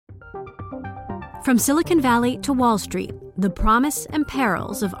From Silicon Valley to Wall Street, the promise and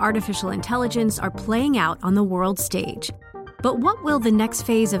perils of artificial intelligence are playing out on the world stage. But what will the next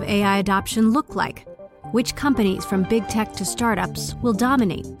phase of AI adoption look like? Which companies, from big tech to startups, will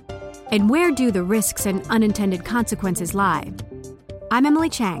dominate? And where do the risks and unintended consequences lie? I'm Emily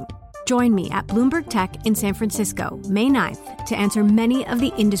Chang. Join me at Bloomberg Tech in San Francisco, May 9th, to answer many of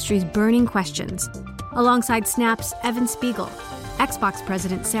the industry's burning questions, alongside Snap's Evan Spiegel, Xbox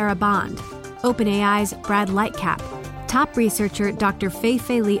President Sarah Bond, OpenAI's Brad Lightcap, top researcher Dr.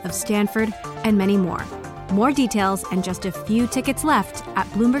 Fei-Fei Li of Stanford, and many more. More details and just a few tickets left at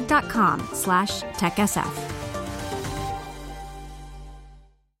Bloomberg.com/TechSF.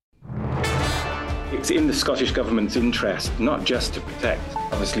 It's in the Scottish Government's interest not just to protect,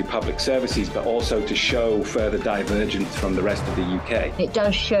 obviously, public services, but also to show further divergence from the rest of the UK. It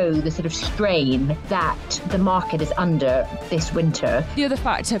does show the sort of strain that the market is under this winter. The other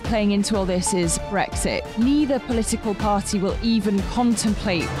factor playing into all this is Brexit. Neither political party will even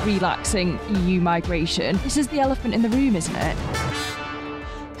contemplate relaxing EU migration. This is the elephant in the room, isn't it?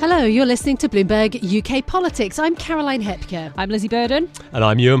 Hello, you're listening to Bloomberg UK Politics. I'm Caroline Hepker. I'm Lizzie Burden. And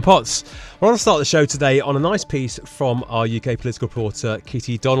I'm Ewan Potts. We're going to start the show today on a nice piece from our UK political reporter,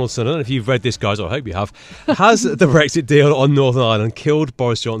 Kitty Donaldson. I don't know if you've read this, guys, or I hope you have. Has the Brexit deal on Northern Ireland killed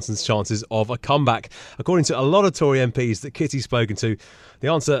Boris Johnson's chances of a comeback? According to a lot of Tory MPs that Kitty's spoken to, the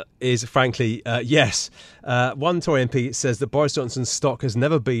answer is, frankly, yes. One Tory MP says that Boris Johnson's stock has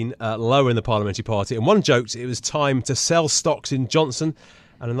never been lower in the parliamentary party. And one joked it was time to sell stocks in Johnson.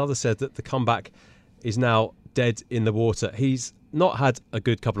 And another said that the comeback is now dead in the water. He's not had a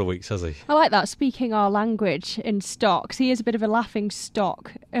good couple of weeks, has he? I like that, speaking our language in stocks. He is a bit of a laughing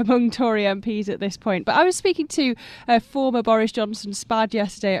stock among Tory MPs at this point. But I was speaking to a former Boris Johnson spad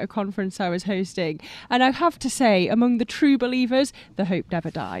yesterday at a conference I was hosting. And I have to say, among the true believers, the hope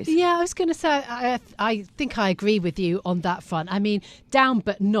never dies. Yeah, I was going to say, I think I agree with you on that front. I mean, down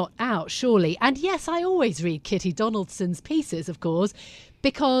but not out, surely. And yes, I always read Kitty Donaldson's pieces, of course,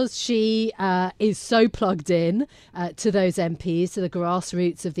 because she is so plugged in to those MPs, to the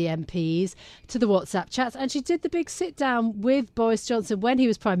grassroots of the MPs, to the WhatsApp chats. And she did the big sit down with Boris Johnson when he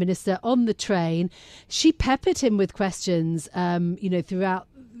was Prime Minister on the train. She peppered him with questions, throughout,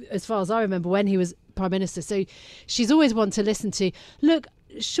 as far as I remember, when he was Prime Minister. So she's always one to listen to. Look,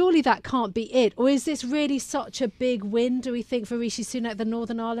 surely that can't be it. Or is this really such a big win, do we think, for Rishi Sunak, the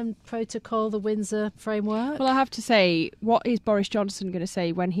Northern Ireland Protocol, the Windsor framework? Well, I have to say, what is Boris Johnson going to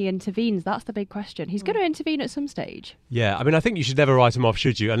say when he intervenes? That's the big question. He's going to intervene at some stage. Yeah, I mean, I think you should never write him off,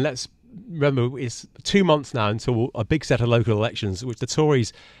 should you? And let's remember, it's 2 months now until a big set of local elections, which the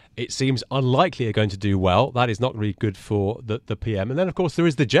Tories, it seems, unlikely are going to do well. That is not really good for the PM. And then, of course, there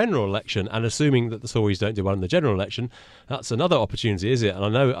is the general election. And assuming that the Tories don't do well in the general election, that's another opportunity, is it? And I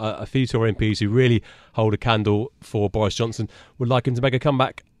know a few Tory MPs who really hold a candle for Boris Johnson would like him to make a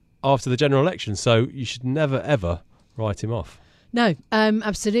comeback after the general election. So you should never, ever write him off. No,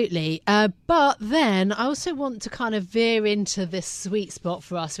 absolutely. But then I also want to kind of veer into this sweet spot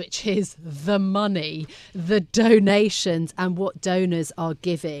for us, which is the money, the donations and what donors are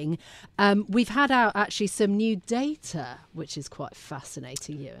giving. We've had out actually some new data, which is quite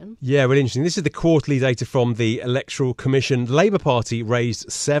fascinating, Ewan. Yeah, really interesting. This is the quarterly data from the Electoral Commission. The Labour Party raised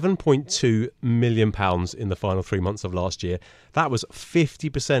 £7.2 million in the final 3 months of last year. That was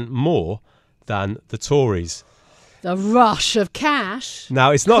 50% more than the Tories. The rush of cash.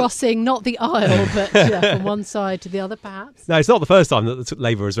 Now, it's not crossing not the aisle, but from one side to the other, perhaps. No, it's not the first time that the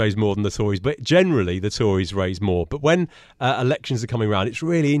Labour has raised more than the Tories, but generally the Tories raise more. But when elections are coming around, it's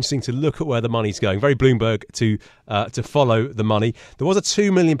really interesting to look at where the money's going. Very Bloomberg to follow the money. There was a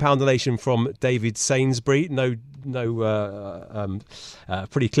 £2 million donation from David Sainsbury.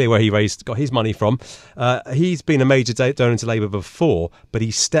 Pretty clear where he got his money from. He's been a major donor to Labour before, but he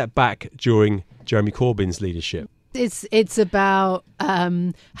stepped back during Jeremy Corbyn's leadership. It's about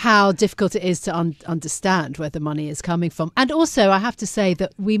how difficult it is to understand where the money is coming from. And also, I have to say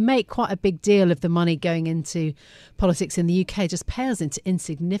that we make quite a big deal of the money going into politics in the UK just pales into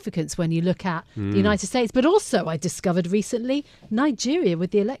insignificance when you look at the United States. But also, I discovered recently, Nigeria,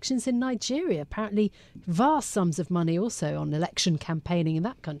 with the elections in Nigeria, apparently vast sums of money also on election campaigning in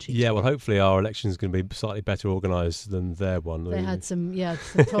that country. Yeah, well, hopefully our election is going to be slightly better organised than their one. They had some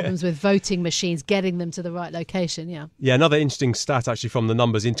problems with voting machines, getting them to the right location. Yeah, another interesting stat actually from the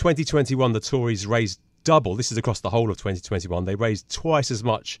numbers. In 2021, the Tories raised double. This is across the whole of 2021. They raised twice as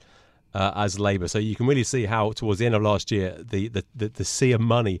much as Labour. So you can really see how towards the end of last year, the sea of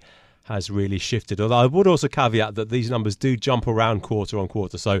money has really shifted. Although I would also caveat that these numbers do jump around quarter on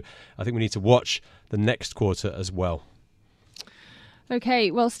quarter. So I think we need to watch the next quarter as well.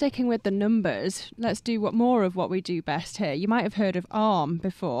 Okay, well, sticking with the numbers, let's do more of what we do best here. You might have heard of ARM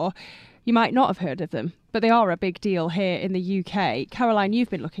before. You might not have heard of them, but they are a big deal here in the UK. Caroline, you've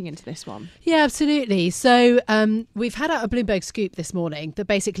been looking into this one. Yeah, absolutely. So we've had out a Bloomberg scoop this morning that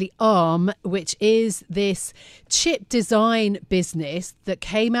basically ARM, which is this chip design business that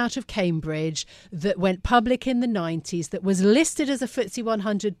came out of Cambridge, that went public in the 90s, that was listed as a FTSE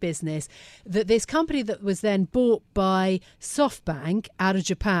 100 business, that this company that was then bought by SoftBank out of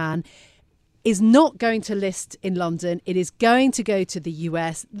Japan is not going to list in London. It is going to go to the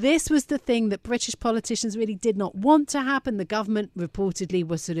US. This was the thing that British politicians really did not want to happen. The government reportedly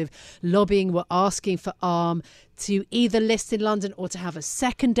was sort of lobbying, were asking for ARM to either list in London or to have a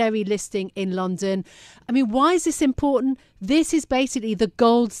secondary listing in London. I mean, why is this important? This is basically the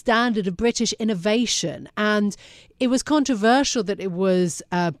gold standard of British innovation. And it was controversial that it was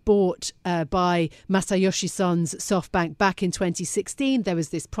bought by Masayoshi Son's SoftBank back in 2016. There was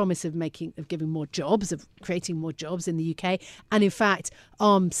this promise of giving more jobs, of creating more jobs in the UK. And in fact,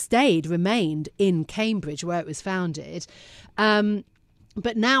 ARM remained in Cambridge where it was founded.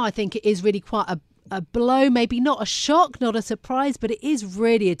 But now I think it is really quite a blow, maybe not a shock, not a surprise, but it is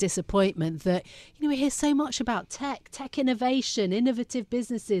really a disappointment that, we hear so much about tech innovation, innovative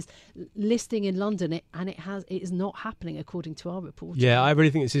businesses listing in London, and it is not happening according to our report. Yeah, I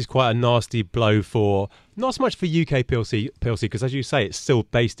really think this is quite a nasty blow for, not so much for UK PLC, because as you say, it's still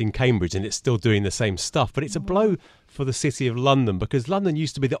based in Cambridge and it's still doing the same stuff, but it's a blow for the City of London, because London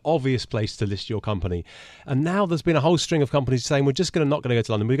used to be the obvious place to list your company. And now there's been a whole string of companies saying, we're just not going to go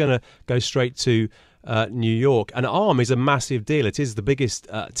to London, we're going to go straight to New York. And ARM is a massive deal. It is the biggest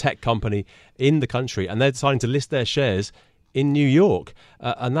tech company in the country, and they're deciding to list their shares in New York,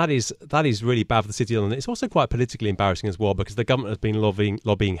 and that is really bad for the City of London. It's also quite politically embarrassing as well, because the government has been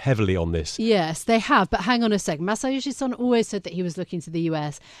lobbying heavily on this. Yes, they have, but hang on a second. Masayoshi Son always said that he was looking to the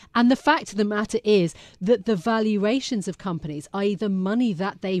US, and the fact of the matter is that the valuations of companies, i.e. the money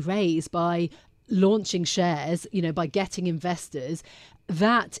that they raise by launching shares, by getting investors,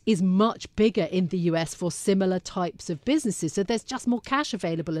 that is much bigger in the US for similar types of businesses. So there's just more cash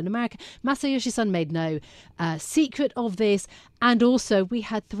available in America. Masayoshi Son made no secret of this. And also, we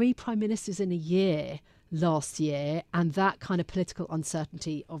had 3 prime ministers in a year last year, and that kind of political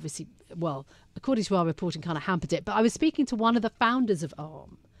uncertainty, obviously, well, according to our reporting, kind of hampered it. But I was speaking to one of the founders of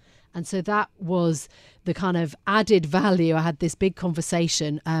ARM, and so that was the kind of added value. I had this big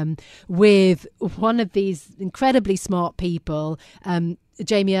conversation with one of these incredibly smart people,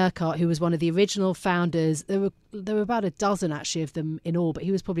 Jamie Urquhart, who was one of the original founders. There were about a dozen actually of them in all, but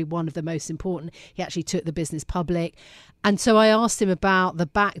he was probably one of the most important. He actually took the business public. And so I asked him about the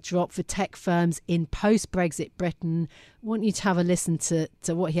backdrop for tech firms in post-Brexit Britain. I want you to have a listen to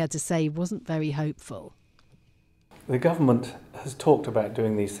what he had to say. He wasn't very hopeful. The government has talked about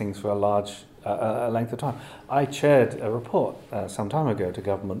doing these things for a large length of time. I chaired a report some time ago to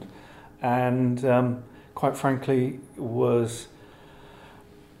government, and quite frankly was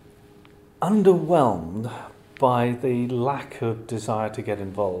underwhelmed by the lack of desire to get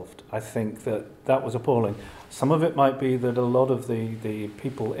involved. I think that was appalling. Some of it might be that a lot of the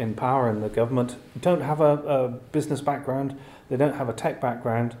people in power in the government don't have a business background, they don't have a tech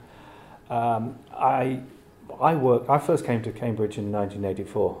background. I first came to Cambridge in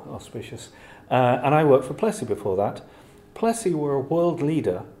 1984, auspicious, and I worked for Plessey before that. Plessey were a world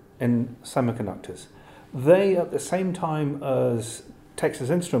leader in semiconductors. They, at the same time as Texas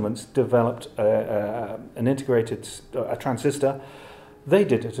Instruments developed an integrated transistor, they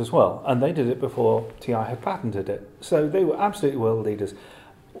did it as well, and they did it before TI had patented it. So they were absolutely world leaders.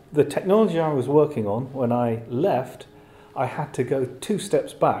 The technology I was working on, when I left, I had to go 2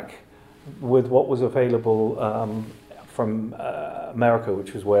 steps back with what was available from America,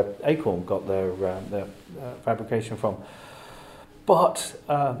 which was where Acorn got their fabrication from. But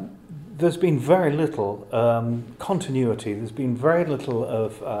there's been very little continuity, there's been very little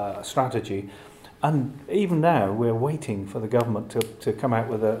of strategy, and even now we're waiting for the government to come out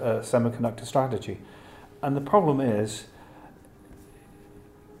with a semiconductor strategy. And the problem is,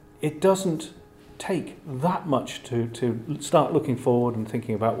 it doesn't take that much to start looking forward and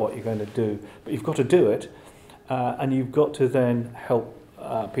thinking about what you're going to do, but you've got to do it, and you've got to then help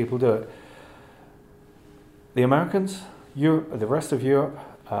people do it. The Americans, Europe, the rest of Europe,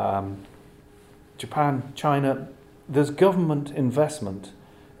 Japan, China, there's government investment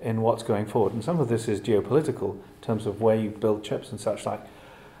in what's going forward, and some of this is geopolitical in terms of where you build chips and such like.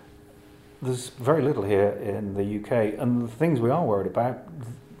 There's very little here in the UK, and the things we are worried about,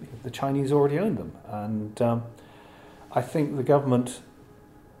 the Chinese already own them, and I think the government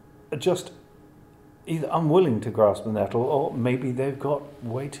just either unwilling to grasp the nettle, or maybe they've got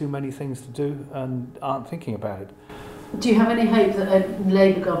way too many things to do and aren't thinking about it. Do you have any hope that a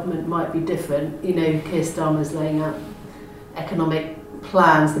Labour government might be different? You know, Keir Starmer's laying out economic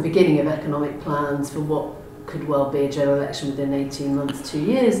plans, the beginning of economic plans for what could well be a general election within 18 months, 2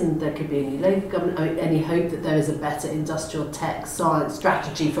 years, and there could be a new Labour government. I mean, any hope that there is a better industrial tech science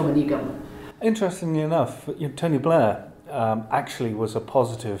strategy from a new government? Interestingly enough, Tony Blair actually was a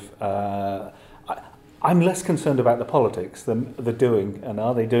positive. I'm less concerned about the politics than the doing, and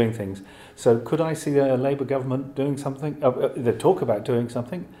are they doing things. So could I see a Labour government doing something? They talk about doing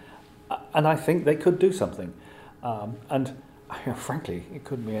something, and I think they could do something. And frankly, it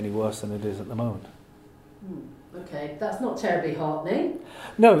couldn't be any worse than it is at the moment. Okay, that's not terribly heartening.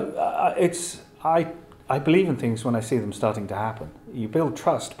 No, I believe in things when I see them starting to happen. You build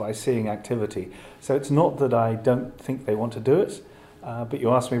trust by seeing activity. So it's not that I don't think they want to do it, but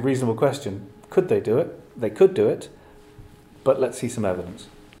you asked me a reasonable question. Could they do it? They could do it, but let's see some evidence.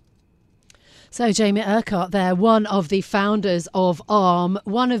 So Jamie Urquhart there, one of the founders of ARM,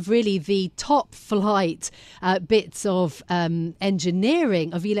 one of really the top flight bits of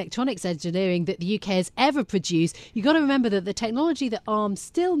engineering, of electronics engineering that the UK has ever produced. You've got to remember that the technology that ARM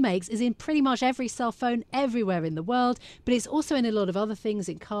still makes is in pretty much every cell phone everywhere in the world, but it's also in a lot of other things,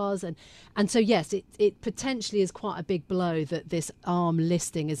 in cars. And so, yes, it potentially is quite a big blow that this ARM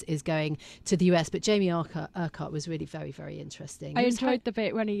listing is going to the US. But Jamie Urquhart was really very, very interesting. I enjoyed the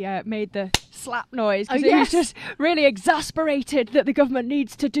bit when he made the slap noise, because he was just really exasperated that the government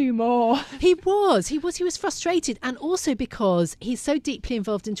needs to do more. He was frustrated, and also because he's so deeply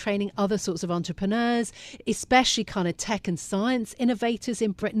involved in training other sorts of entrepreneurs, especially kind of tech and science innovators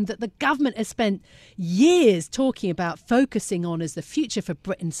in Britain, that the government has spent years talking about focusing on as the future for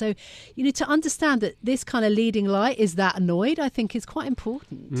Britain. So, to understand that this kind of leading light is that annoyed, I think is quite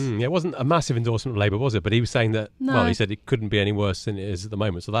important. It wasn't a massive endorsement of Labour, was it? But he was saying that, No. he said it couldn't be any worse than it is at the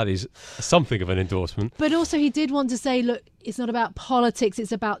moment. So that is something of an endorsement. But also he did want to say, look, it's not about politics,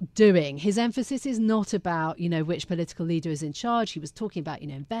 it's about doing. His emphasis is not about, which political leader is in charge. He was talking about,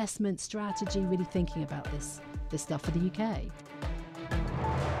 investment, strategy, really thinking about this stuff for the UK.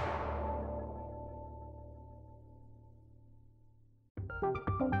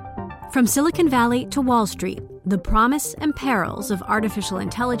 From Silicon Valley to Wall Street, the promise and perils of artificial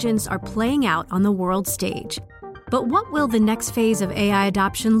intelligence are playing out on the world stage. But what will the next phase of AI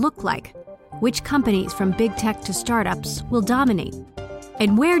adoption look like? Which companies from big tech to startups will dominate?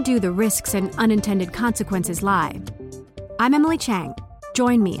 And where do the risks and unintended consequences lie? I'm Emily Chang.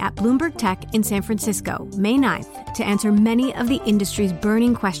 Join me at Bloomberg Tech in San Francisco, May 9th, to answer many of the industry's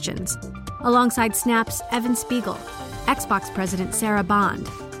burning questions, alongside Snap's Evan Spiegel, Xbox President Sarah Bond,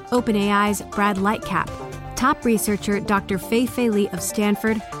 OpenAI's Brad Lightcap, top researcher Dr. Fei-Fei Li of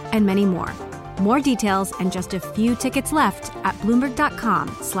Stanford, and many more. More details and just a few tickets left at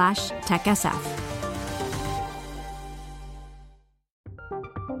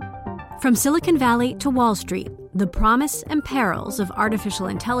Bloomberg.com/TechSF. From Silicon Valley to Wall Street, the promise and perils of artificial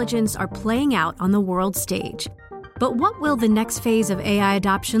intelligence are playing out on the world stage. But what will the next phase of AI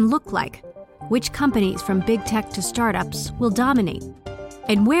adoption look like? Which companies from big tech to startups will dominate?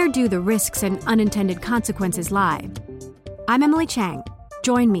 And where do the risks and unintended consequences lie? I'm Emily Chang.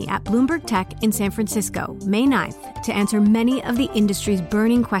 Join me at Bloomberg Tech in San Francisco, May 9th, to answer many of the industry's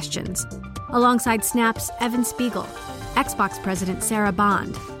burning questions, alongside Snap's Evan Spiegel, Xbox President Sarah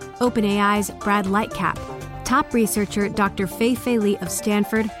Bond, OpenAI's Brad Lightcap, top researcher Dr. Fei-Fei Li of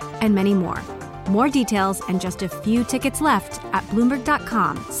Stanford, and many more. More details and just a few tickets left at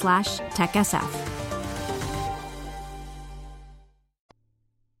Bloomberg.com/TechSF.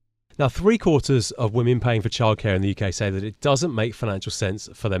 Now, 3/4 of women paying for childcare in the UK say that it doesn't make financial sense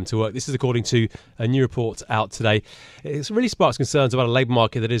for them to work. This is according to a new report out today. It really sparks concerns about a labour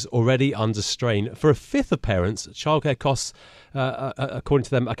market that is already under strain. For a fifth of parents, childcare costs, according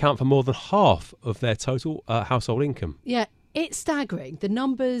to them, account for more than half of their total household income. Yeah. It's staggering. The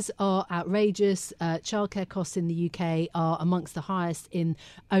numbers are outrageous. Childcare costs in the UK are amongst the highest in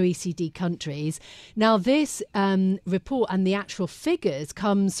OECD countries. Now, this report and the actual figures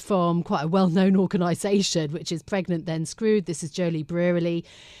comes from quite a well-known organisation, which is Pregnant Then Screwed. This is Jolie Brearley.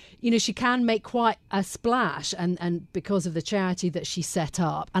 She can make quite a splash, and because of the charity that she set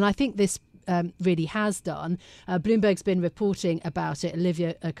up. And I think this really has done. Bloomberg's been reporting about it.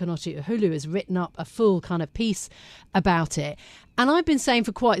 Olivia Konotu-Uhulu has written up a full kind of piece about it. And I've been saying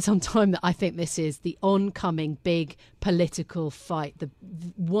for quite some time that I think this is the oncoming big political fight,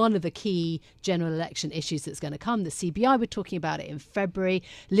 one of the key general election issues that's going to come. The CBI were talking about it in February.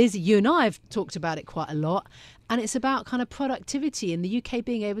 Lizzie, you and I have talked about it quite a lot. And it's about kind of productivity in the UK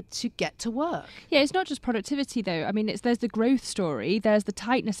being able to get to work. Yeah, it's not just productivity, though. I mean, there's the growth story, there's the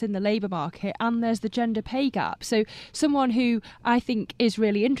tightness in the labour market, and there's the gender pay gap. So someone who I think is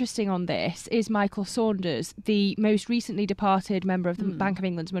really interesting on this is Michael Saunders, the most recently departed member of the Bank of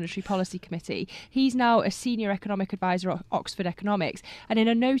England's Monetary Policy Committee. He's now a senior economic advisor at Oxford Economics. And in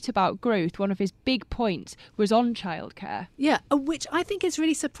a note about growth, one of his big points was on childcare. Yeah, which I think is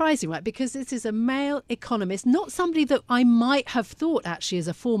really surprising, right? Because this is a male economist, not somebody that I might have thought actually as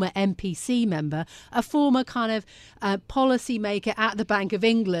a former MPC member, a former kind of policy maker at the Bank of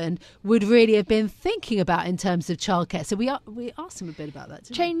England would really have been thinking about in terms of childcare. So we asked him a bit about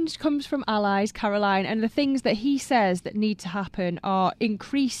that. Change comes from allies, Caroline, and the things that he says that need to happen are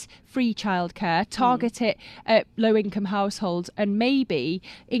increase free childcare, target it at low-income households, and maybe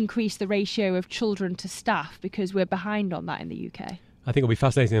increase the ratio of children to staff, because we're behind on that in the UK. I think it'll be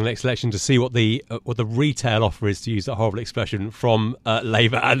fascinating in the next election to see what the retail offer is, to use that horrible expression, from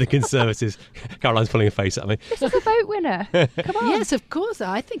Labour and the Conservatives. Caroline's pulling a face at me. This is a vote winner. Come on. Yes, of course.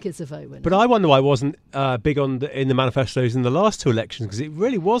 I think it's a vote winner. But I wonder why it wasn't big in the manifestos in the last two elections, because it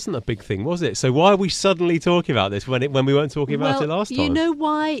really wasn't a big thing, was it? So why are we suddenly talking about this when we weren't talking about it last time? You know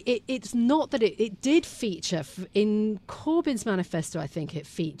why? It's not that it did feature. In Corbyn's manifesto, I think it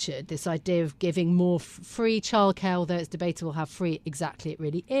featured this idea of giving more free childcare, although it's debatable how free exactly it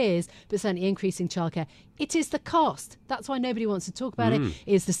really is, but certainly increasing childcare. It is the cost. That's why nobody wants to talk about it.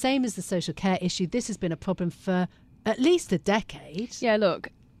 It's the same as the social care issue. This has been a problem for at least a decade. Yeah, look,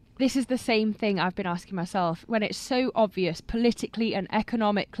 this is the same thing I've been asking myself. When it's so obvious politically and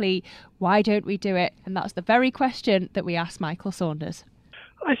economically, why don't we do it? And that's the very question that we asked Michael Saunders.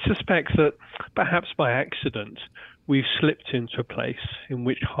 I suspect that perhaps by accident we've slipped into a place in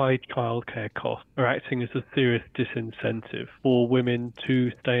which high childcare costs are acting as a serious disincentive for women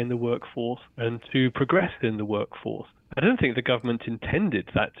to stay in the workforce and to progress in the workforce. I don't think the government intended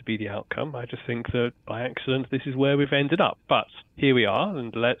that to be the outcome. I just think that by accident this is where we've ended up. But here we are,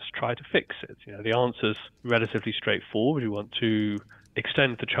 and let's try to fix it. The answer's relatively straightforward. We want to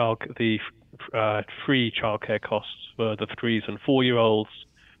extend the free childcare costs for the 3 and 4-year-olds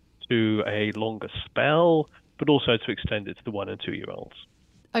to a longer spell, but also to extend it to the 1 and 2-year-olds.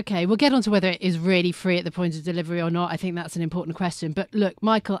 OK, we'll get on to whether it is really free at the point of delivery or not. I think that's an important question. But look,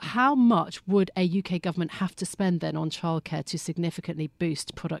 Michael, how much would a UK government have to spend then on childcare to significantly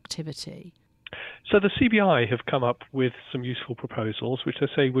boost productivity? So the CBI have come up with some useful proposals, which they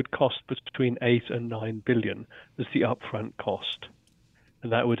say would cost between 8 and 9 billion as the upfront cost.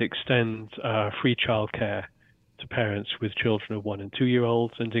 And that would extend free childcare to parents with children of 1 and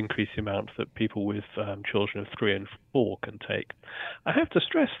 2-year-olds and increase the amount that people with children of 3 and 4 can take. I have to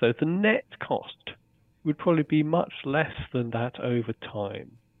stress, though, the net cost would probably be much less than that over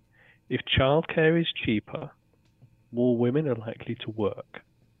time. If childcare is cheaper, more women are likely to work.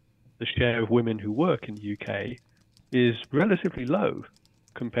 The share of women who work in the UK is relatively low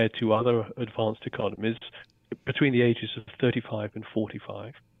compared to other advanced economies between the ages of 35 and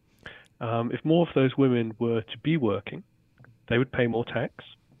 45. If more of those women were to be working, they would pay more tax.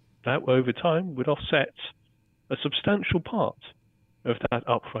 That, over time, would offset a substantial part of that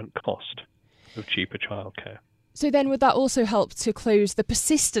upfront cost of cheaper childcare. So then would that also help to close the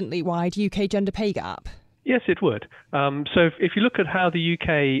persistently wide UK gender pay gap? Yes, it would. So if you look at how the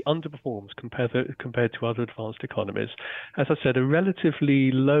UK underperforms compared to other advanced economies, as I said, a relatively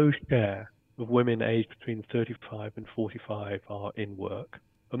low share of women aged between 35 and 45 are in work.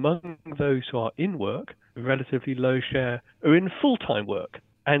 Among those who are in work, a relatively low share are in full-time work.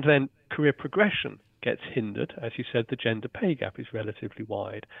 And then career progression gets hindered. As you said, the gender pay gap is relatively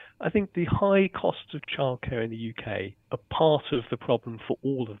wide. I think the high costs of childcare in the UK are part of the problem for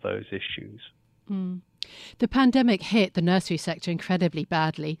all of those issues. The pandemic hit the nursery sector incredibly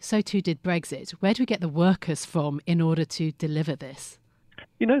badly. So too did Brexit. Where do we get the workers from in order to deliver this?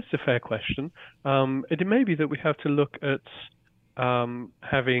 It's a fair question. It may be that we have to look at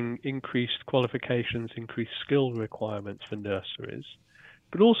having increased qualifications, increased skill requirements for nurseries,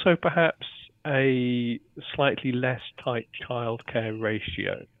 but also perhaps a slightly less tight childcare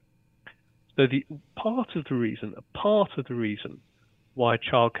ratio. So part of the reason why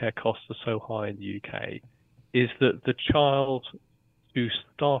childcare costs are so high in the UK is that the child to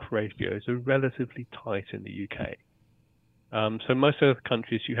staff ratios are relatively tight in the UK. So most other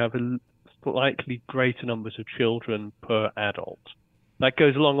countries, you have slightly greater numbers of children per adult. That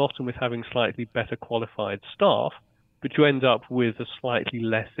goes along often with having slightly better qualified staff, but you end up with a slightly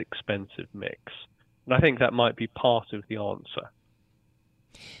less expensive mix. And I think that might be part of the answer.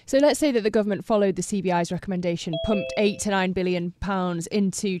 So let's say that the government followed the CBI's recommendation, pumped £8 to £9 billion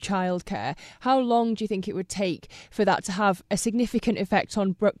into childcare. How long do you think it would take for that to have a significant effect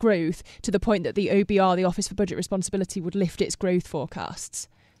on growth to the point that the OBR, the Office for Budget Responsibility, would lift its growth forecasts?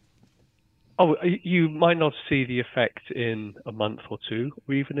 Oh, you might not see the effect in a month or two,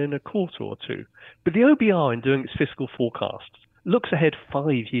 or even in a quarter or two. But the OBR, in doing its fiscal forecasts, looks ahead 5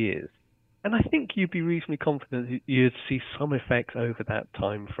 years. And I think you'd be reasonably confident that you'd see some effect over that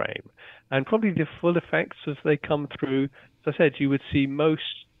time frame. And probably the full effects as they come through, as I said, you would see most,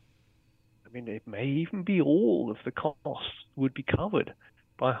 it may even be all of the costs would be covered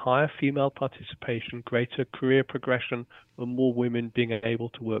by higher female participation, greater career progression, and more women being able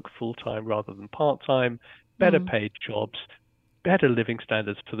to work full-time rather than part-time, better paid jobs, better living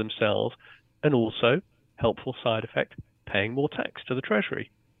standards for themselves, and also, helpful side effect, paying more tax to the Treasury.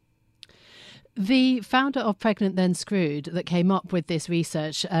 The founder of Pregnant Then Screwed that came up with this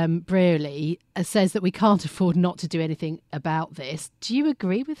research, Brearley, says that we can't afford not to do anything about this. Do you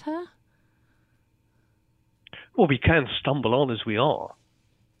agree with her? Well, we can stumble on as we are.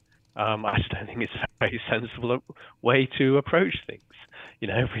 I just don't think it's a very sensible way to approach things.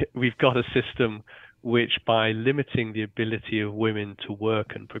 We've got a system which, by limiting the ability of women to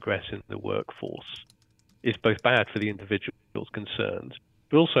work and progress in the workforce, is both bad for the individuals concerned,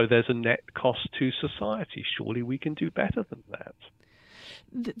 but also there's a net cost to society. Surely we can do better than that.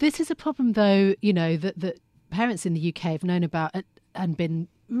 This is a problem, though, that parents in the UK have known about and been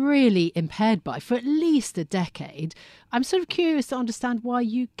really impaired by for at least a decade. I'm sort of curious to understand why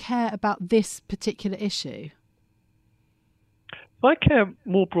you care about this particular issue. I care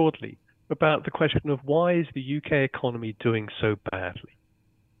more broadly about the question of why is the UK economy doing so badly?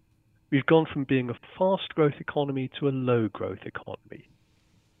 We've gone from being a fast growth economy to a low growth economy.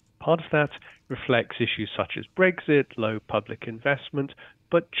 Part of that reflects issues such as Brexit, low public investment,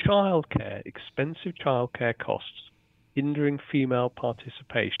 but childcare, expensive childcare costs, hindering female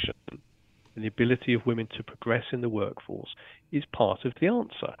participation and the ability of women to progress in the workforce is part of the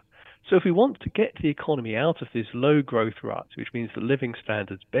answer. So if we want to get the economy out of this low growth rut, which means that living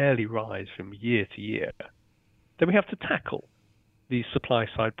standards barely rise from year to year, then we have to tackle these supply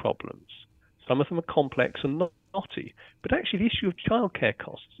side problems. Some of them are complex and knotty, but actually the issue of childcare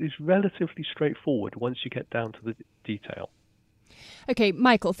costs is relatively straightforward once you get down to the detail. OK,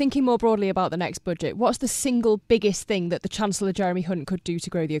 Michael, thinking more broadly about the next budget, what's the single biggest thing that the Chancellor Jeremy Hunt could do to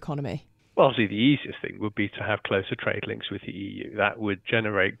grow the economy? Well, obviously the easiest thing would be to have closer trade links with the EU. That would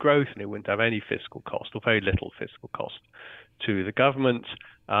generate growth and it wouldn't have any fiscal cost or very little fiscal cost to the government.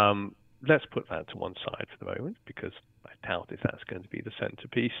 Let's put that to one side for the moment because I doubt if that's going to be the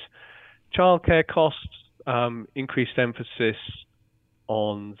centrepiece. Childcare costs, increased emphasis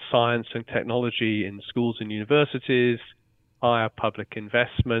on science and technology in schools and universities, higher public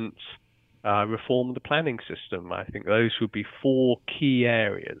investments, reform of the planning system. I think those would be 4 key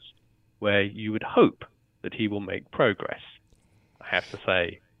areas where you would hope that he will make progress. I have to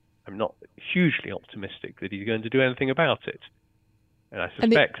say, I'm not hugely optimistic that he's going to do anything about it. And I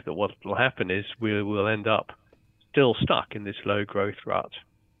suspect that what will happen is we will end up still stuck in this low growth rut,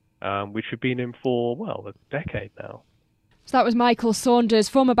 which we've been in for, a decade now. So that was Michael Saunders,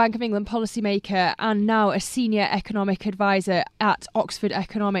 former Bank of England policymaker and now a senior economic advisor at Oxford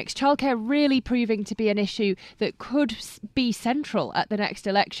Economics. Childcare really proving to be an issue that could be central at the next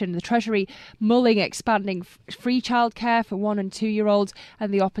election. The Treasury mulling expanding free childcare for 1- and 2-year-olds,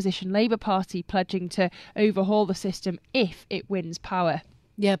 and the opposition Labour Party pledging to overhaul the system if it wins power.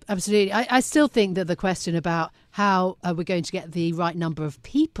 Yeah, absolutely. I still think that the question about how we're going to get the right number of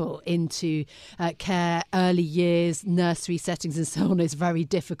people into care, early years, nursery settings and so on is very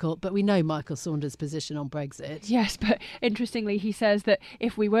difficult. But we know Michael Saunders' position on Brexit. Yes, but interestingly, he says that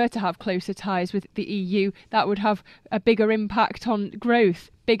if we were to have closer ties with the EU, that would have a bigger impact on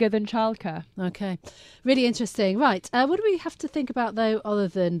growth, bigger than childcare. OK, really interesting. Right, what do we have to think about, though, other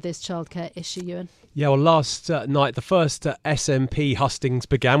than this childcare issue, Ewan? Yeah, well, last night, the first SNP hustings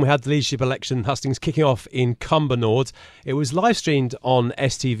began. We had the leadership election hustings kicking off in Cumbernauld. It was live streamed on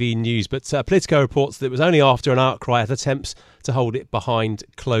STV News, but Politico reports that it was only after an outcry at attempts to hold it behind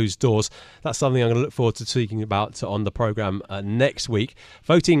closed doors. That's something I'm going to look forward to speaking about on the programme next week.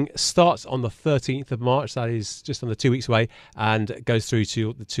 Voting starts on the 13th of March. That is just under 2 weeks away and goes through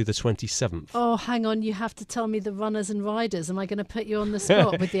to the 27th. Oh, hang on. You have to tell me the runners and riders. Am I going to put you on the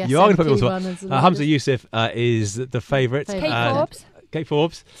spot with the SNP you are going to put me on the runners spot. and riders? Hamza Youssef is the favourite. Kate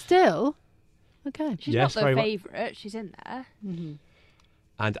Forbes. Still? OK. She's not the favourite. She's in there. Mm-hmm.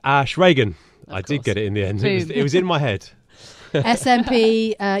 And Ash Reagan. I did get it in the end. It was in my head.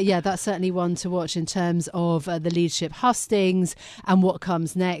 SNP, that's certainly one to watch in terms of the leadership hustings and what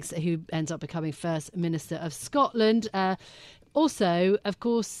comes next, who ends up becoming First Minister of Scotland. Also, of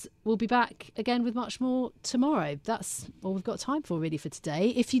course, we'll be back again with much more tomorrow. That's all we've got time for, really, for today.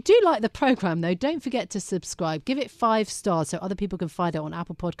 If you do like the programme, though, don't forget to subscribe. Give it 5 stars so other people can find it on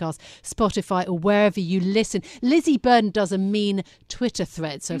Apple Podcasts, Spotify, or wherever you listen. Lizzie Burden does a mean Twitter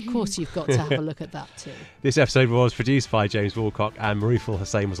thread, so of course you've got to have a look at that too. This episode was produced by James Walcock and Marufal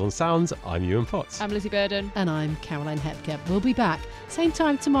Hussain was on sounds. I'm Ewan Potts. I'm Lizzie Burden. And I'm Caroline Hepker. We'll be back same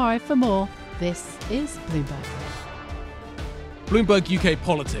time tomorrow for more. This is Bloomberg. Bloomberg UK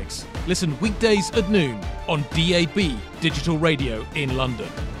Politics. Listen weekdays at noon on DAB Digital Radio in London.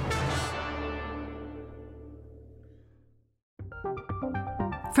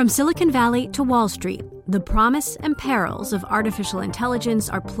 From Silicon Valley to Wall Street, the promise and perils of artificial intelligence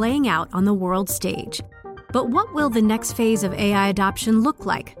are playing out on the world stage. But what will the next phase of AI adoption look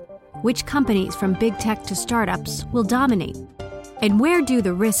like? Which companies, from big tech to startups, will dominate? And where do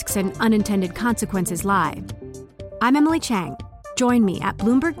the risks and unintended consequences lie? I'm Emily Chang. Join me at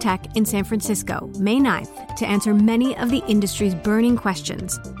Bloomberg Tech in San Francisco, May 9th, to answer many of the industry's burning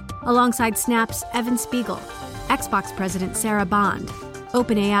questions, alongside Snap's Evan Spiegel, Xbox President Sarah Bond,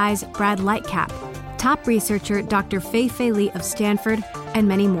 OpenAI's Brad Lightcap, top researcher Dr. Fei-Fei Li of Stanford, and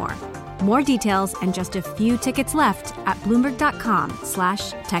many more. More details and just a few tickets left at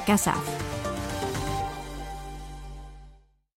Bloomberg.com/TechSF.